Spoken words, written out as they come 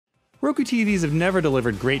Roku TVs have never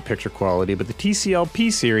delivered great picture quality, but the TCL P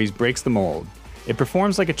series breaks the mold. It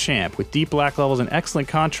performs like a champ with deep black levels and excellent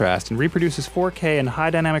contrast and reproduces 4K and high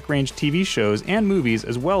dynamic range TV shows and movies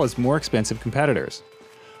as well as more expensive competitors.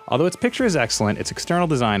 Although its picture is excellent, its external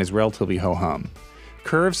design is relatively ho-hum.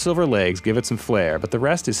 Curved silver legs give it some flair, but the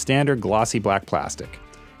rest is standard glossy black plastic.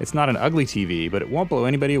 It's not an ugly TV, but it won't blow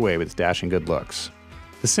anybody away with its dashing good looks.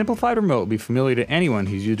 The simplified remote will be familiar to anyone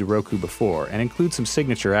who's used a Roku before and includes some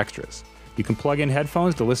signature extras. You can plug in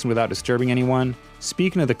headphones to listen without disturbing anyone,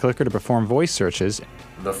 speak into the clicker to perform voice searches,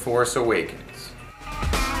 The Force Awakens,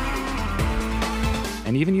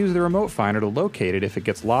 and even use the remote finder to locate it if it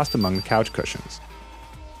gets lost among the couch cushions.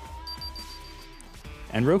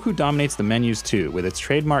 And Roku dominates the menus too, with its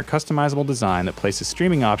trademark customizable design that places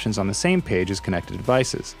streaming options on the same page as connected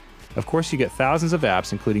devices. Of course, you get thousands of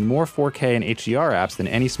apps, including more 4K and HDR apps than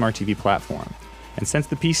any smart TV platform. And since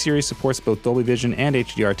the P series supports both Dolby Vision and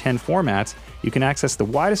HDR10 formats, you can access the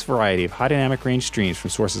widest variety of high dynamic range streams from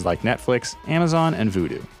sources like Netflix, Amazon, and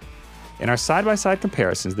Vudu. In our side-by-side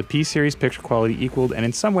comparisons, the P series picture quality equaled and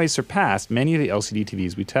in some ways surpassed many of the LCD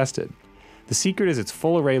TVs we tested. The secret is its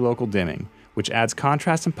full array local dimming, which adds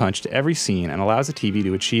contrast and punch to every scene and allows the TV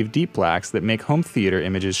to achieve deep blacks that make home theater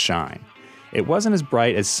images shine. It wasn't as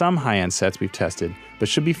bright as some high-end sets we've tested, but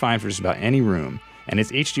should be fine for just about any room, and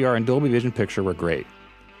its HDR and Dolby Vision picture were great.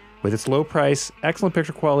 With its low price, excellent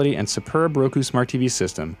picture quality, and superb Roku Smart TV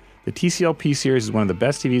system, the TCL P series is one of the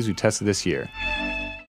best TVs we've tested this year.